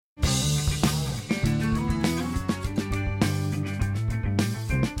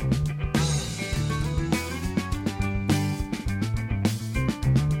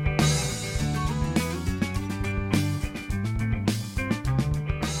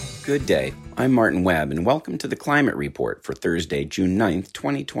Good day. I'm Martin Webb, and welcome to the Climate Report for Thursday, June 9th,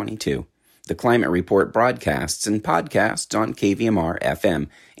 2022. The Climate Report broadcasts and podcasts on KVMR-FM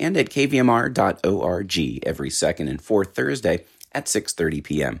and at kvmr.org every second and fourth Thursday at 6:30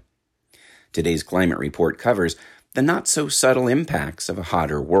 p.m. Today's Climate Report covers the not-so-subtle impacts of a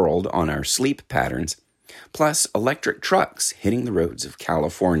hotter world on our sleep patterns, plus electric trucks hitting the roads of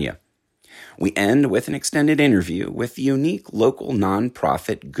California. We end with an extended interview with the unique local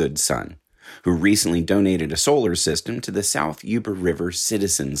nonprofit Good Sun, who recently donated a solar system to the South Yuba River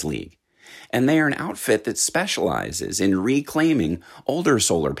Citizens League. And they are an outfit that specializes in reclaiming older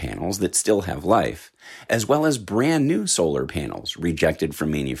solar panels that still have life, as well as brand new solar panels rejected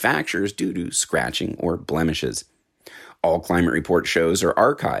from manufacturers due to scratching or blemishes. All Climate Report shows are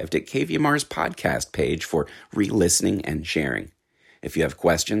archived at KVMR's podcast page for re-listening and sharing. If you have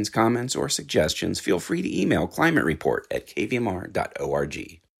questions, comments, or suggestions, feel free to email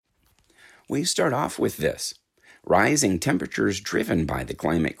climatereport@kvmr.org. We start off with this. Rising temperatures driven by the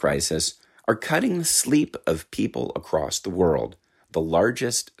climate crisis are cutting the sleep of people across the world, the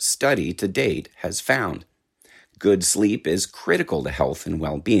largest study to date has found. Good sleep is critical to health and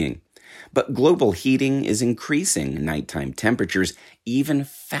well-being, but global heating is increasing nighttime temperatures even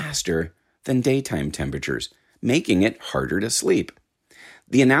faster than daytime temperatures, making it harder to sleep.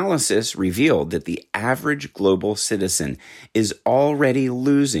 The analysis revealed that the average global citizen is already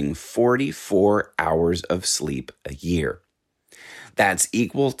losing 44 hours of sleep a year. That's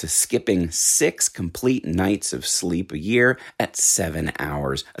equal to skipping 6 complete nights of sleep a year at 7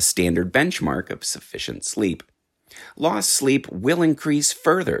 hours, a standard benchmark of sufficient sleep. Lost sleep will increase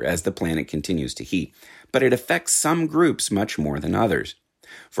further as the planet continues to heat, but it affects some groups much more than others.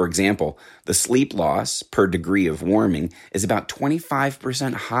 For example, the sleep loss per degree of warming is about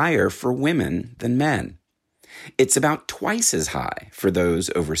 25% higher for women than men. It's about twice as high for those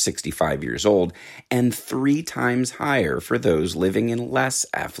over 65 years old and 3 times higher for those living in less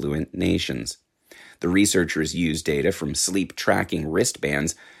affluent nations. The researchers used data from sleep tracking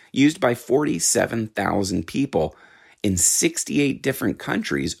wristbands used by 47,000 people in 68 different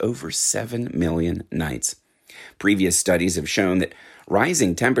countries over 7 million nights. Previous studies have shown that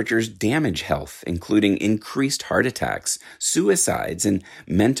rising temperatures damage health, including increased heart attacks, suicides, and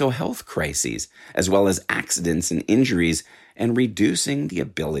mental health crises, as well as accidents and injuries, and reducing the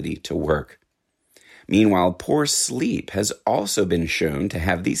ability to work. Meanwhile, poor sleep has also been shown to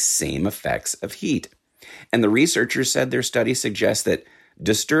have these same effects of heat. And the researchers said their study suggests that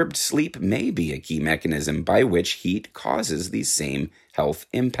disturbed sleep may be a key mechanism by which heat causes these same health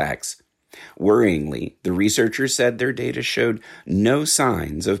impacts. Worryingly, the researchers said their data showed no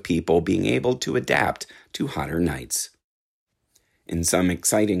signs of people being able to adapt to hotter nights. In some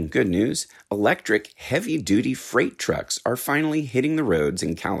exciting good news, electric heavy-duty freight trucks are finally hitting the roads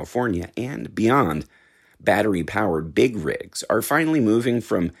in California and beyond. Battery-powered big rigs are finally moving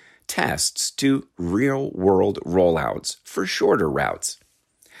from tests to real-world rollouts for shorter routes.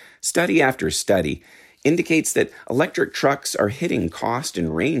 Study after study indicates that electric trucks are hitting cost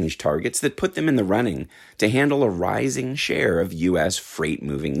and range targets that put them in the running to handle a rising share of U.S. freight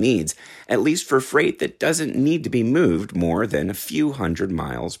moving needs, at least for freight that doesn't need to be moved more than a few hundred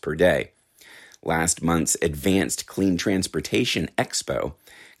miles per day. Last month's Advanced Clean Transportation Expo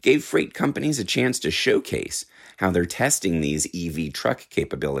gave freight companies a chance to showcase how they're testing these EV truck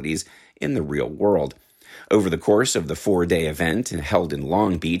capabilities in the real world. Over the course of the 4-day event held in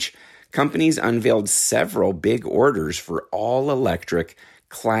Long Beach, companies unveiled several big orders for all-electric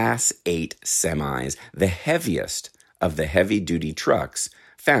Class 8 semis, the heaviest of the heavy-duty trucks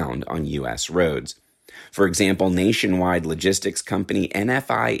found on U.S. roads. For example, nationwide logistics company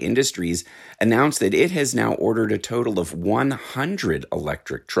NFI Industries announced that it has now ordered a total of 100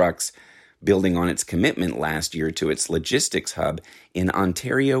 electric trucks, building on its commitment last year to its logistics hub in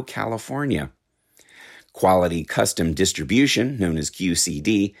Ontario, California. Quality Custom Distribution, known as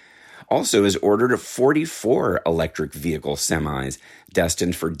QCD, also has ordered 44 electric vehicle semis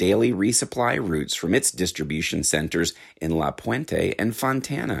destined for daily resupply routes from its distribution centers in La Puente and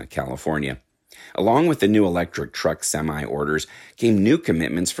Fontana, California. Along with the new electric truck semi orders came new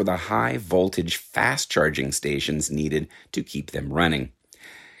commitments for the high-voltage fast-charging stations needed to keep them running.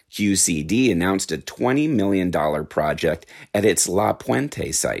 QCD announced a $20 million project at its La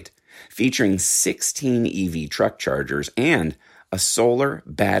Puente site, featuring 16 EV truck chargers and a solar,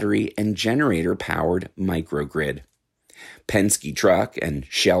 battery, and generator-powered microgrid. Penske Truck and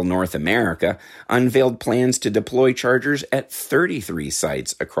Shell North America unveiled plans to deploy chargers at 33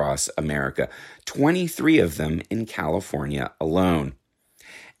 sites across America, 23 of them in California alone.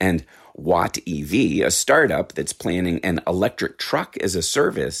 And Watt EV, a startup that's planning an electric truck as a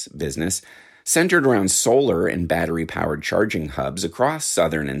service business centered around solar and battery-powered charging hubs across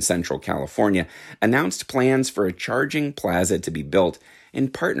Southern and Central California, announced plans for a charging plaza to be built in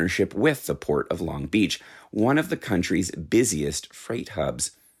partnership with the Port of Long Beach, one of the country's busiest freight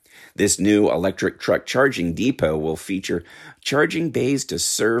hubs. This new electric truck charging depot will feature charging bays to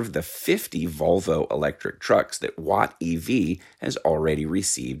serve the 50 Volvo electric trucks that Watt EV has already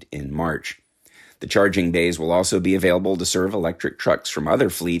received in March. The charging bays will also be available to serve electric trucks from other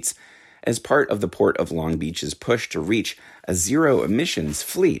fleets as part of the Port of Long Beach's push to reach a zero-emissions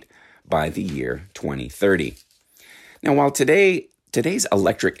fleet by the year 2030. Now, while today's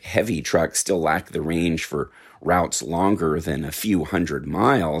electric heavy trucks still lack the range for routes longer than a few hundred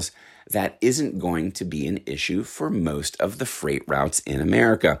miles, that isn't going to be an issue for most of the freight routes in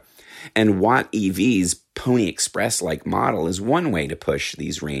America. And Watt EV's Pony Express-like model is one way to push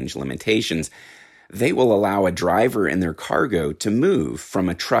these range limitations. They will allow a driver and their cargo to move from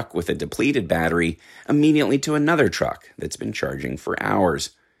a truck with a depleted battery immediately to another truck that's been charging for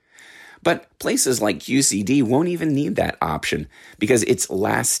hours. But places like QCD won't even need that option because its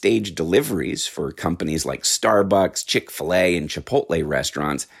last stage deliveries for companies like Starbucks, Chick-fil-A, and Chipotle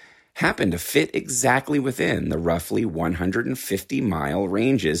restaurants happen to fit exactly within the roughly 150-mile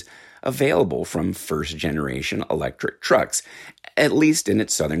ranges available from first-generation electric trucks, at least in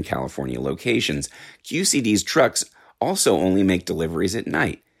its Southern California locations. QCD's trucks also only make deliveries at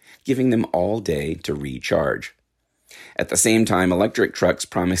night, giving them all day to recharge. At the same time, electric trucks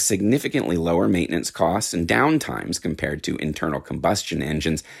promise significantly lower maintenance costs and downtimes compared to internal combustion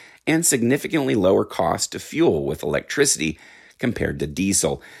engines, and significantly lower cost to fuel with electricity compared to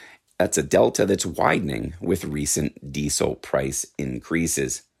diesel. That's a delta that's widening with recent diesel price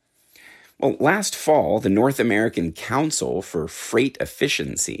increases. Well, last fall, the North American Council for Freight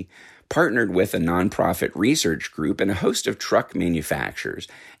Efficiency partnered with a nonprofit research group and a host of truck manufacturers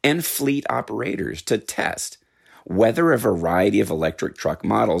and fleet operators to test whether a variety of electric truck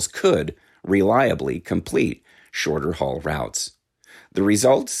models could reliably complete shorter haul routes. The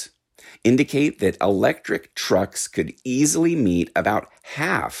results indicate that electric trucks could easily meet about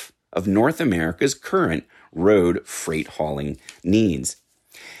half of North America's current road freight hauling needs.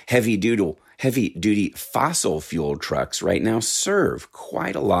 Heavy-duty fossil fuel trucks right now serve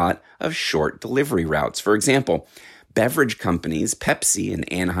quite a lot of short delivery routes. For example, beverage companies Pepsi and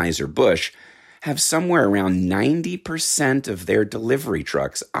Anheuser-Busch have somewhere around 90% of their delivery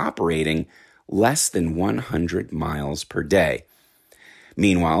trucks operating less than 100 miles per day.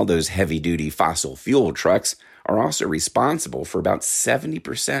 Meanwhile, those heavy-duty fossil fuel trucks are also responsible for about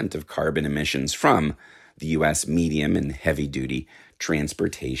 70% of carbon emissions from the U.S. medium and heavy-duty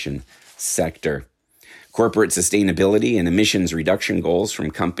transportation sector. Corporate sustainability and emissions reduction goals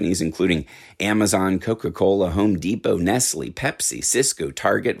from companies including Amazon, Coca-Cola, Home Depot, Nestle, Pepsi, Cisco,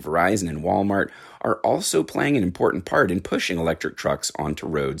 Target, Verizon, and Walmart are also playing an important part in pushing electric trucks onto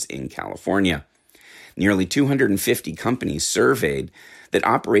roads in California. Nearly 250 companies surveyed that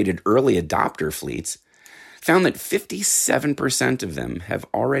operated early adopter fleets found that 57% of them have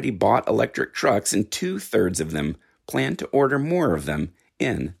already bought electric trucks and 2/3 of them plan to order more of them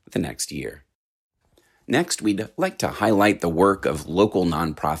in the next year. Next, we'd like to highlight the work of local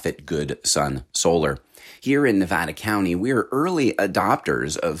nonprofit Good Sun Solar. Here in Nevada County, we're early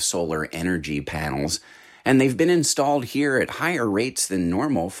adopters of solar energy panels, and they've been installed here at higher rates than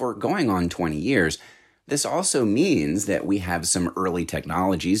normal for going on 20 years. This also means that we have some early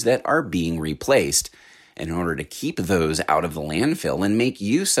technologies that are being replaced in order to keep those out of the landfill and make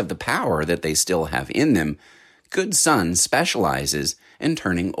use of the power that they still have in them. Good Sun specializes in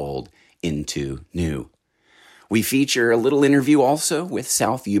turning old into new. We feature a little interview also with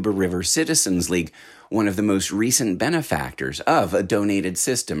South Yuba River Citizens League, one of the most recent benefactors of a donated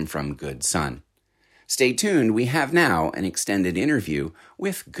system from Good Sun. Stay tuned, we have now an extended interview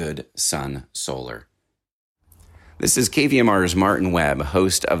with Good Sun Solar. This is KVMR's Martin Webb,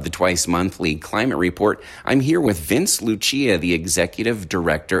 host of the twice-monthly Climate Report. I'm here with Vince Lucia, the executive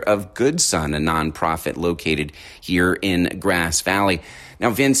director of Good Sun, a nonprofit located here in Grass Valley.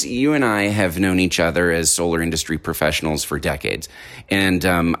 Now, Vince, you and I have known each other as solar industry professionals for decades. And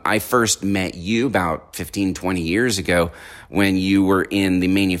I first met you about 15, 20 years ago when you were in the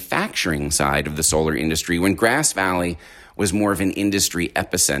manufacturing side of the solar industry, when Grass Valley was more of an industry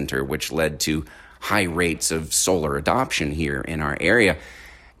epicenter, which led to high rates of solar adoption here in our area.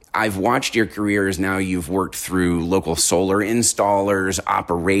 I've watched your career as now you've worked through local solar installers,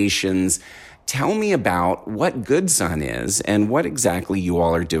 operations. Tell me about what Good Sun is and what exactly you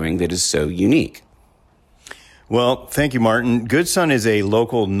all are doing that is so unique. Well, thank you, Martin. Good Sun is a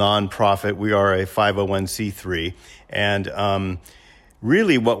local nonprofit. We are a 501c3. And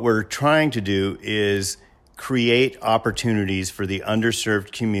really what we're trying to do is create opportunities for the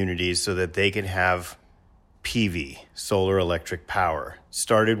underserved communities so that they can have PV, solar electric power.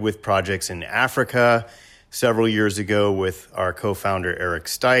 Started with projects in Africa several years ago with our co-founder Eric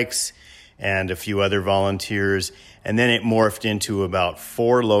Stykes and a few other volunteers. And then it morphed into about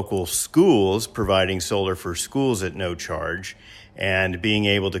 4 local schools providing solar for schools at no charge and being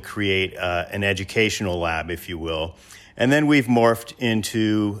able to create an educational lab, if you will. And then we've morphed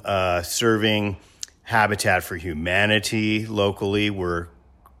into serving Habitat for Humanity locally. We're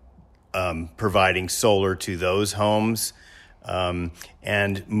providing solar to those homes.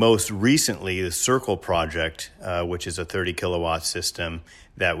 And most recently, the Circle Project, which is a 30 kilowatt system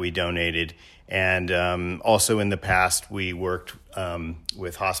that we donated. And also in the past, we worked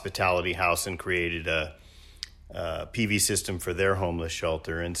with Hospitality House and created a PV system for their homeless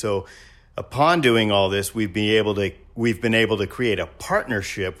shelter. And so upon doing all this, we've been able to create a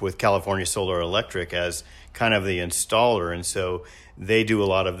partnership with California Solar Electric as kind of the installer. And so they do a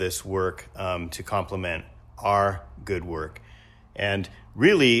lot of this work to complement our good work. And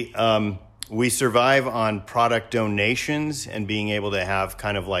really, we survive on product donations and being able to have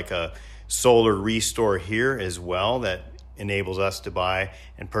kind of like a solar restore here as well that enables us to buy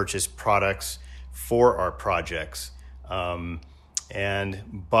and purchase products for our projects.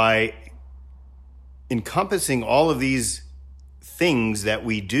 And by encompassing all of these things that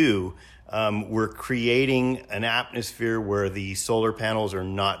we do, we're creating an atmosphere where the solar panels are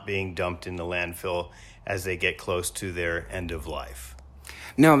not being dumped in the landfill as they get close to their end of life.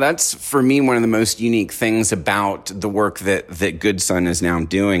 Now, that's, for me, one of the most unique things about the work that Good Sun is now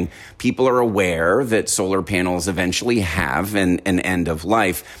doing. People are aware that solar panels eventually have an end of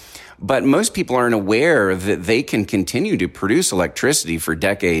life, but most people aren't aware that they can continue to produce electricity for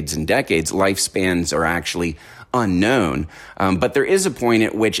decades and decades. Lifespans are actually unknown. But there is a point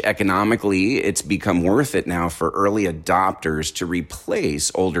at which economically it's become worth it now for early adopters to replace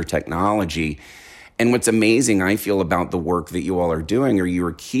older technology. And what's amazing, I feel, about the work that you all are doing, are you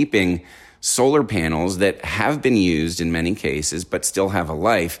are keeping solar panels that have been used in many cases, but still have a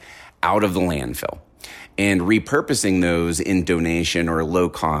life, out of the landfill and repurposing those in donation or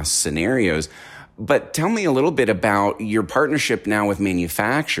low-cost scenarios. But tell me a little bit about your partnership now with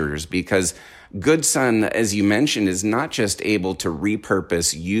manufacturers, because Good Sun, as you mentioned, is not just able to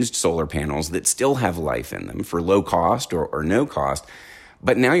repurpose used solar panels that still have life in them for low cost or no cost,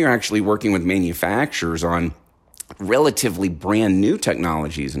 but now you're actually working with manufacturers on relatively brand new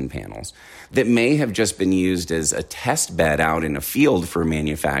technologies and panels that may have just been used as a test bed out in a field for a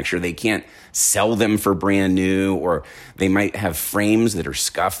manufacturer. They can't sell them for brand new, or they might have frames that are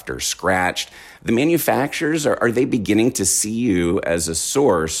scuffed or scratched. The manufacturers, are they beginning to see you as a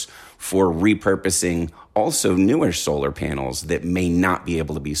source for repurposing also newer solar panels that may not be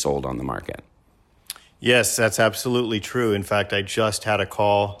able to be sold on the market? Yes, that's absolutely true. In fact, I just had a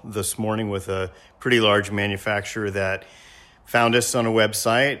call this morning with a pretty large manufacturer that found us on a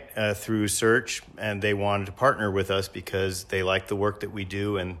website through search, and they wanted to partner with us because they like the work that we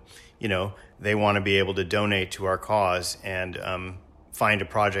do, and they want to be able to donate to our cause and find a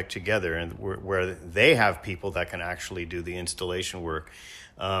project together, and where they have people that can actually do the installation work.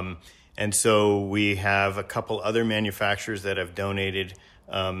 And so we have a couple other manufacturers that have donated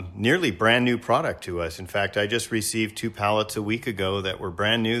nearly brand new product to us. In fact, I just received 2 pallets a week ago that were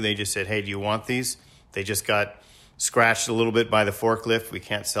brand new. They just said, "Hey, do you want these?" They just got scratched a little bit by the forklift. We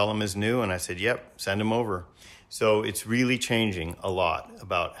can't sell them as new. And I said, "Yep, send them over." So it's really changing a lot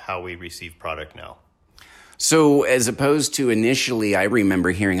about how we receive product now. So as opposed to initially, I remember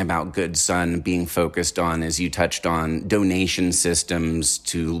hearing about Good Sun being focused on, as you touched on, donation systems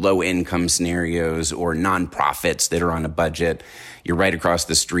to low-income scenarios or nonprofits that are on a budget. You're right across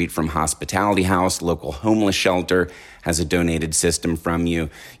the street from Hospitality House, local homeless shelter, has a donated system from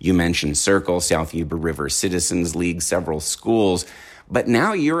you. You mentioned Circle, South Yuba River Citizens League, several schools. But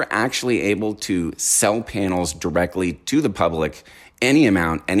now you're actually able to sell panels directly to the public, any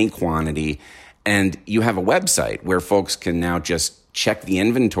amount, any quantity. And you have a website where folks can now just check the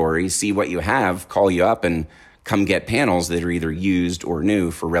inventory, see what you have, call you up, and come get panels that are either used or new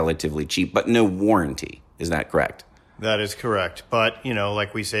for relatively cheap, but no warranty. Is that correct? That is correct. But,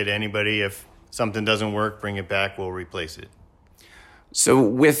 like we say to anybody, if something doesn't work, bring it back, we'll replace it. So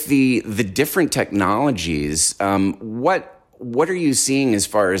with the different technologies, what are you seeing as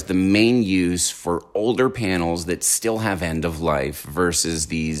far as the main use for older panels that still have end of life versus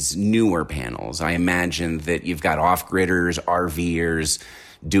these newer panels? I imagine that you've got off-gridders, RVers,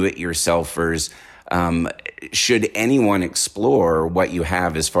 do-it-yourselfers. Should anyone explore what you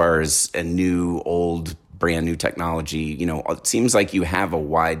have as far as a new, old, brand new technology? It seems like you have a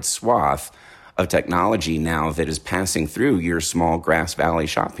wide swath of technology now that is passing through your small Grass Valley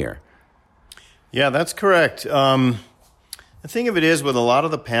shop here. Yeah, that's correct. The thing of it is, with a lot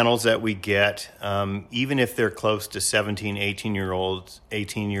of the panels that we get, even if they're close to 17, 18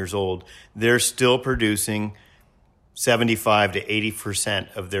 years old, they're still producing 75 to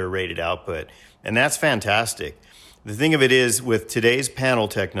 80% of their rated output. And that's fantastic. The thing of it is, with today's panel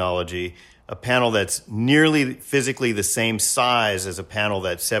technology, a panel that's nearly physically the same size as a panel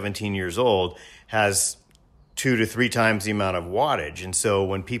that's 17 years old has 2 to 3 times the amount of wattage. And so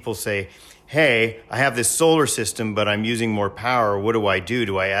when people say, hey, I have this solar system, but I'm using more power, what do I do?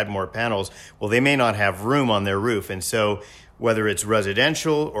 Do I add more panels? Well, they may not have room on their roof. And so whether it's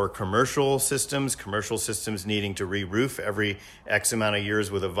residential or commercial systems needing to re-roof every X amount of years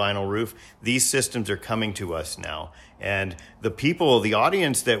with a vinyl roof, these systems are coming to us now. And the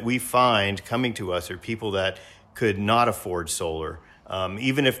audience that we find coming to us are people that could not afford solar.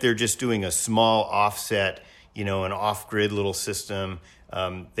 Even if they're just doing a small offset, an off-grid little system,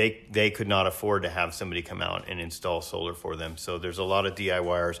 they could not afford to have somebody come out and install solar for them. So there's a lot of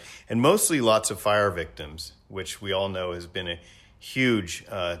DIYers and mostly lots of fire victims, which we all know has been a huge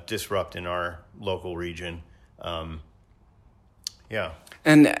disrupt in our local region.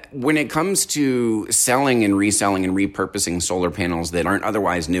 And when it comes to selling and reselling and repurposing solar panels that aren't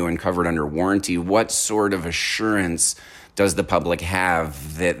otherwise new and covered under warranty, what sort of assurance does the public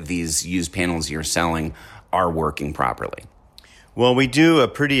have that these used panels you're selling are working properly? Well, we do a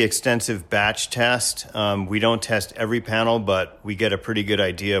pretty extensive batch test. We don't test every panel, but we get a pretty good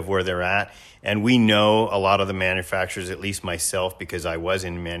idea of where they're at. And we know a lot of the manufacturers, at least myself, because I was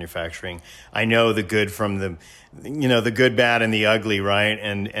in manufacturing. I know the good from the good, bad, and the ugly, right?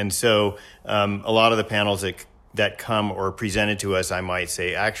 And so a lot of the panels that come or presented to us, I might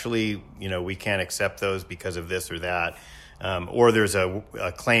say, actually, we can't accept those because of this or that. Or there's a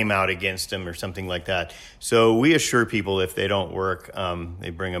claim out against them or something like that. So we assure people if they don't work, they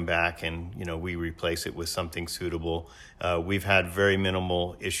bring them back and, we replace it with something suitable. We've had very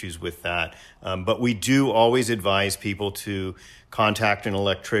minimal issues with that. But we do always advise people to contact an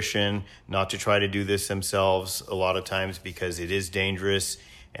electrician, not to try to do this themselves a lot of times because it is dangerous.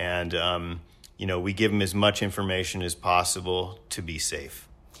 And, we give them as much information as possible to be safe.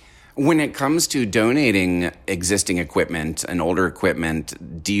 When it comes to donating existing equipment and older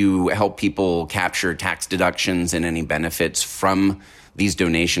equipment, do you help people capture tax deductions and any benefits from these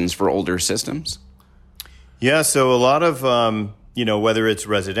donations for older systems? Yeah, so a lot of, whether it's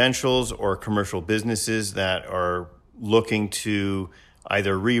residentials or commercial businesses that are looking to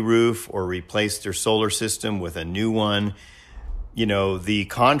either re-roof or replace their solar system with a new one, the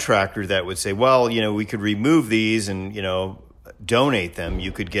contractor that would say, well, we could remove these and, donate them,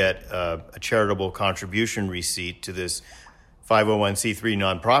 you could get a charitable contribution receipt to this 501c3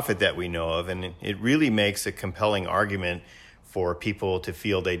 nonprofit that we know of. And it really makes a compelling argument for people to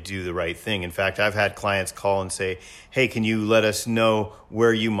feel they do the right thing. In fact, I've had clients call and say, hey, can you let us know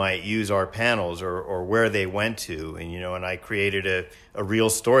where you might use our panels or where they went to? And, and I created a real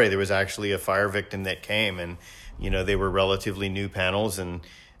story. There was actually a fire victim that came and, they were relatively new panels and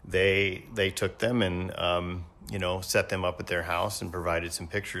they took them and, set them up at their house and provided some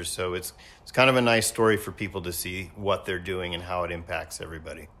pictures. So it's kind of a nice story for people to see what they're doing and how it impacts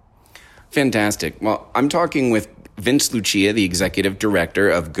everybody. Fantastic. Well, I'm talking with Vince Lucia, the executive director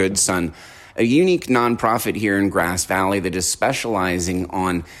of Good Son, a unique nonprofit here in Grass Valley that is specializing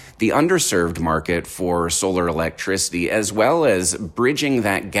on the underserved market for solar electricity, as well as bridging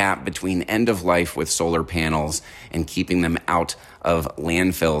that gap between end of life with solar panels and keeping them out of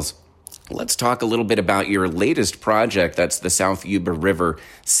landfills. Let's talk a little bit about your latest project. That's the South Yuba River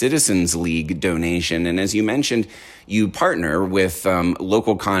Citizens League donation. And as you mentioned, you partner with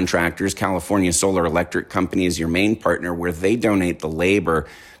local contractors. California Solar Electric Company is your main partner, where they donate the labor.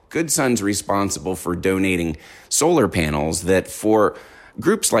 Good Son's responsible for donating solar panels that for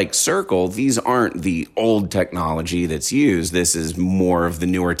groups like Circle, these aren't the old technology that's used. This is more of the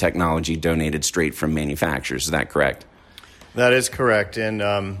newer technology donated straight from manufacturers. Is that correct? That is correct. And,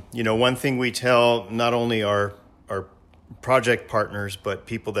 one thing we tell not only our project partners, but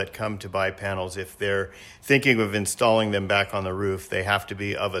people that come to buy panels, if they're thinking of installing them back on the roof, they have to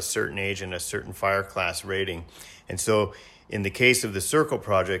be of a certain age and a certain fire class rating. And so in the case of the Circle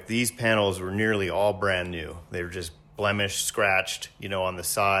project, these panels were nearly all brand new. They were just blemished, scratched, on the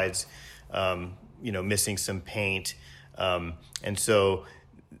sides, missing some paint. And so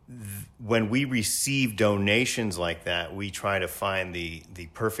when we receive donations like that, we try to find the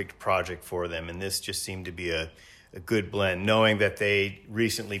perfect project for them. And this just seemed to be a good blend, knowing that they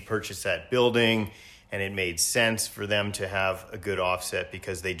recently purchased that building and it made sense for them to have a good offset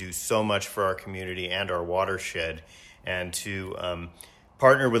because they do so much for our community and our watershed. And to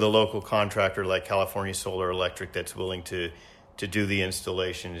partner with a local contractor like California Solar Electric that's willing to do the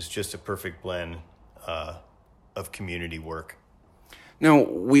installation is just a perfect blend of community work. Now,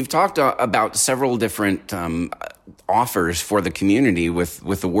 we've talked about several different offers for the community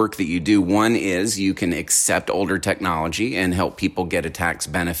with the work that you do. One is you can accept older technology and help people get a tax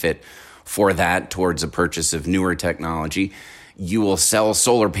benefit for that towards the purchase of newer technology. You will sell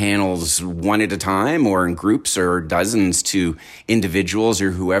solar panels one at a time or in groups or dozens to individuals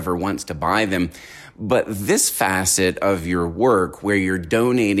or whoever wants to buy them. But this facet of your work where you're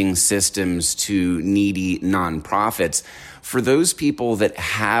donating systems to needy nonprofits, for those people that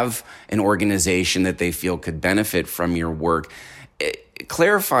have an organization that they feel could benefit from your work,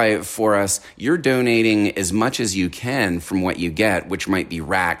 clarify for us, you're donating as much as you can from what you get, which might be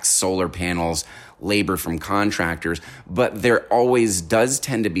racks, solar panels, labor from contractors, but there always does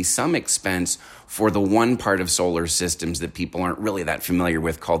tend to be some expense for the one part of solar systems that people aren't really that familiar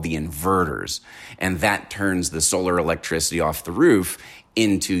with called the inverters. And that turns the solar electricity off the roof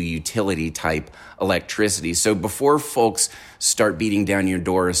into utility type electricity. So before folks start beating down your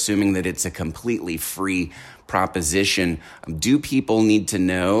door, assuming that it's a completely free proposition, do people need to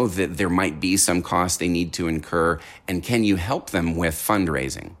know that there might be some cost they need to incur? And can you help them with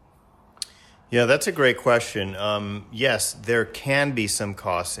fundraising? Yeah, that's a great question. Yes, there can be some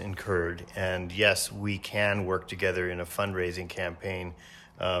costs incurred. And yes, we can work together in a fundraising campaign.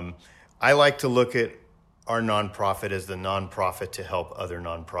 I like to look at our nonprofit as the nonprofit to help other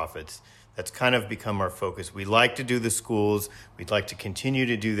nonprofits. That's kind of become our focus. We like to do the schools. We'd like to continue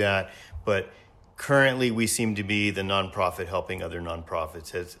to do that. But currently, we seem to be the nonprofit helping other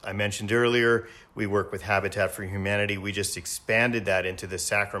nonprofits. As I mentioned earlier, we work with Habitat for Humanity. We just expanded that into the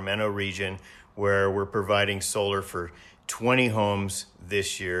Sacramento region, where we're providing solar for 20 homes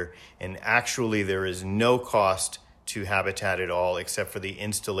this year. And actually, there is no cost to Habitat at all, except for the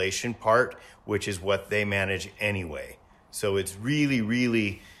installation part, which is what they manage anyway. So it's really,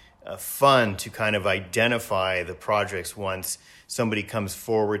 really fun to kind of identify the projects once somebody comes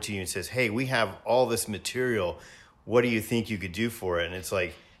forward to you and says, hey, we have all this material. What do you think you could do for it? And it's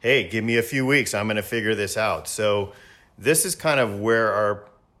like, hey, give me a few weeks. I'm going to figure this out. So this is kind of where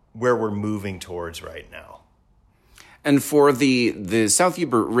we're moving towards right now. And for the South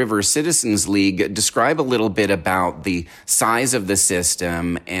Yuba River Citizens League, describe a little bit about the size of the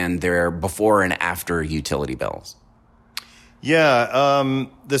system and their before and after utility bills. Yeah,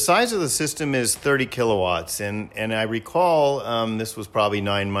 the size of the system is 30 kilowatts. And I recall this was probably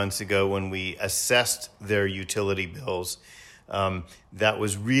 9 months ago when we assessed their utility bills. That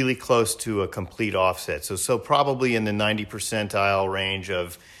was really close to a complete offset. So probably in the 90 percentile range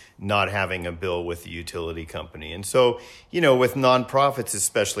of not having a bill with the utility company. And so, with nonprofits,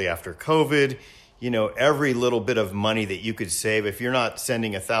 especially after COVID, every little bit of money that you could save, if you're not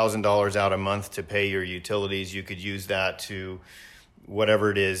sending $1,000 out a month to pay your utilities, you could use that to whatever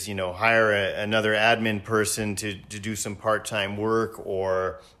it is, hire another admin person to do some part-time work,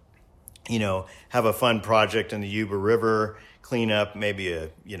 or, have a fun project in the Yuba River cleanup, maybe a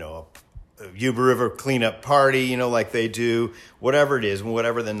Yuba River cleanup party, like they do, whatever it is,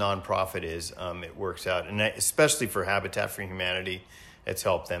 whatever the nonprofit is, it works out. And especially for Habitat for Humanity, it's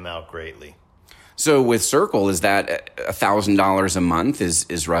helped them out greatly. So with Circle, is that $1,000 a month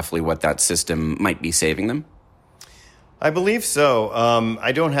is roughly what that system might be saving them? I believe so.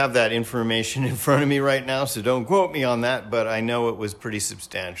 I don't have that information in front of me right now, so don't quote me on that, but I know it was pretty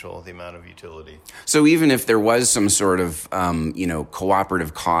substantial, the amount of utility. So even if there was some sort of,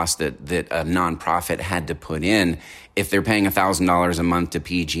 cooperative cost that a nonprofit had to put in, if they're paying $1,000 a month to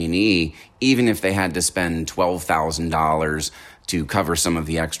PG&E, even if they had to spend $12,000 to cover some of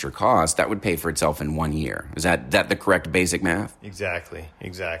the extra costs, that would pay for itself in 1 year. Is that the correct basic math?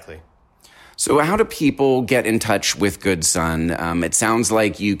 Exactly. So how do people get in touch with Good Son? It sounds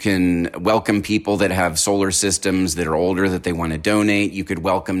like you can welcome people that have solar systems that are older that they want to donate. You could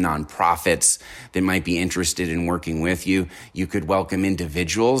welcome nonprofits that might be interested in working with you. You could welcome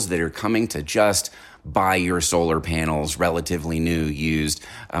individuals that are coming to just buy your solar panels, relatively new, used.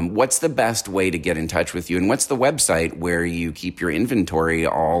 What's the best way to get in touch with you? And what's the website where you keep your inventory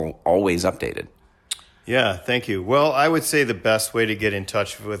always updated? Yeah, thank you. Well, I would say the best way to get in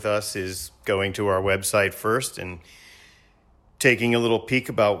touch with us is going to our website first and taking a little peek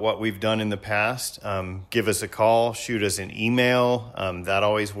about what we've done in the past, give us a call, shoot us an email. That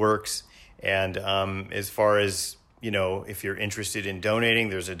always works. And as far as, if you're interested in donating,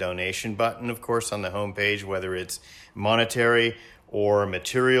 there's a donation button, of course, on the homepage, whether it's monetary or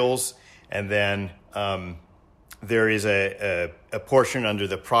materials. And then there is a portion under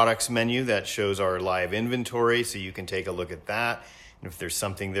the products menu that shows our live inventory, so you can take a look at that. And if there's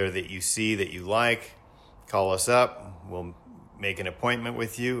something there that you see that you like, call us up. We'll make an appointment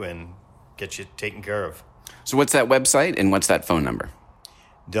with you and get you taken care of. So what's that website and what's that phone number?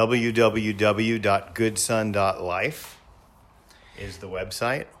 www.goodson.life is the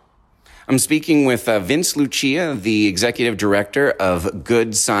website. I'm speaking with Vince Lucia, the executive director of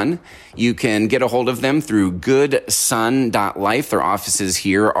Good Son. You can get a hold of them through goodson.life. Their offices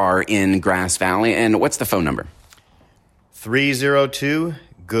here are in Grass Valley. And what's the phone number?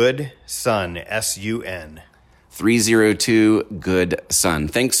 302-GOOD-SON, S-U-N. 302-GOOD-SON.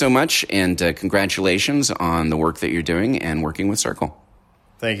 Thanks so much, and congratulations on the work that you're doing and working with Circle.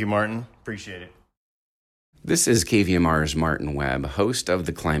 Thank you, Martin. Appreciate it. This is KVMR's Martin Webb, host of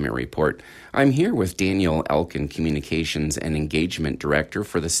the Climate Report. I'm here with Daniel Elkin, Communications and Engagement Director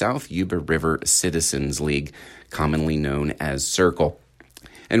for the South Yuba River Citizens League, commonly known as Circle.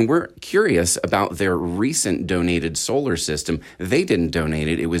 And we're curious about their recent donated solar system. They didn't donate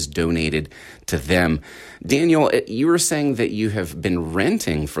it. It was donated to them. Daniel, you were saying that you have been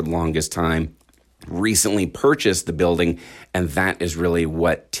renting for the longest time, recently purchased the building, and that is really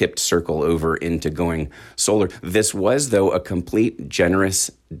what tipped Circle over into going solar. This was, though, a complete, generous,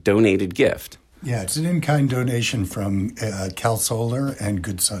 donated gift. Yeah, it's an in-kind donation from Cal Solar and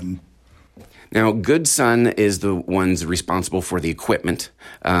Good Son. Now, Good Son is the ones responsible for the equipment.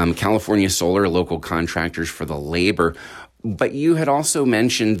 California Solar, local contractors for the labor. But you had also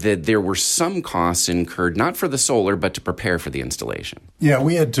mentioned that there were some costs incurred, not for the solar, but to prepare for the installation. Yeah,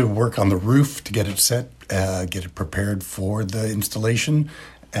 we had to work on the roof to get it set, get it prepared for the installation.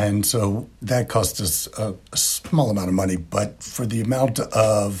 And so that cost us a small amount of money. But for the amount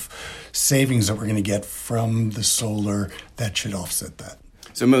of savings that we're going to get from the solar, that should offset that.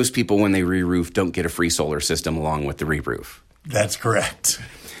 So most people, when they re-roof, don't get a free solar system along with the re-roof. That's correct.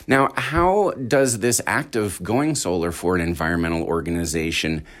 Now, how does this act of going solar for an environmental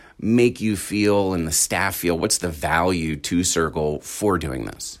organization make you feel and the staff feel? What's the value to Circle for doing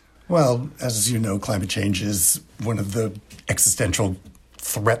this? Well, as you know, climate change is one of the existential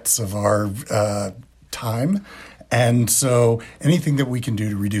threats of our time. And so anything that we can do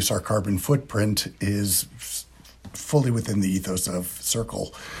to reduce our carbon footprint is fully within the ethos of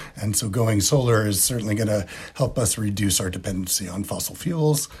Circle. And so going solar is certainly going to help us reduce our dependency on fossil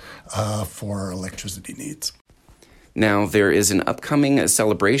fuels for our electricity needs. Now, there is an upcoming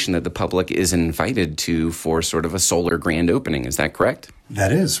celebration that the public is invited to for sort of a solar grand opening. Is that correct?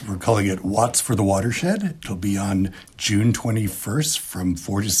 That is. We're calling it Watts for the Watershed. It'll be on June 21st from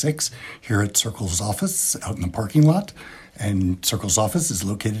 4 to 6 here at Circle's office out in the parking lot. And Circle's office is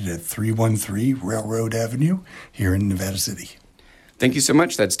located at 313 Railroad Avenue here in Nevada City. Thank you so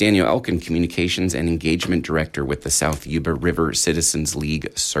much. That's Daniel Elkin, Communications and Engagement Director with the South Yuba River Citizens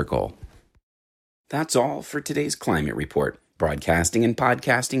League Circle. That's all for today's Climate Report. Broadcasting and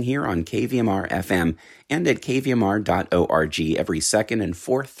podcasting here on KVMR FM and at kvmr.org every second and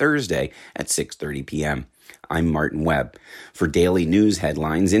fourth Thursday at 6:30 p.m. I'm Martin Webb. For daily news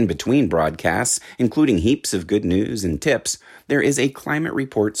headlines in between broadcasts, including heaps of good news and tips, there is a Climate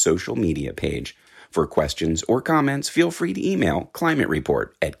Report social media page. For questions or comments, feel free to email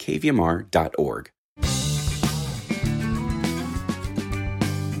climatereport@kvmr.org.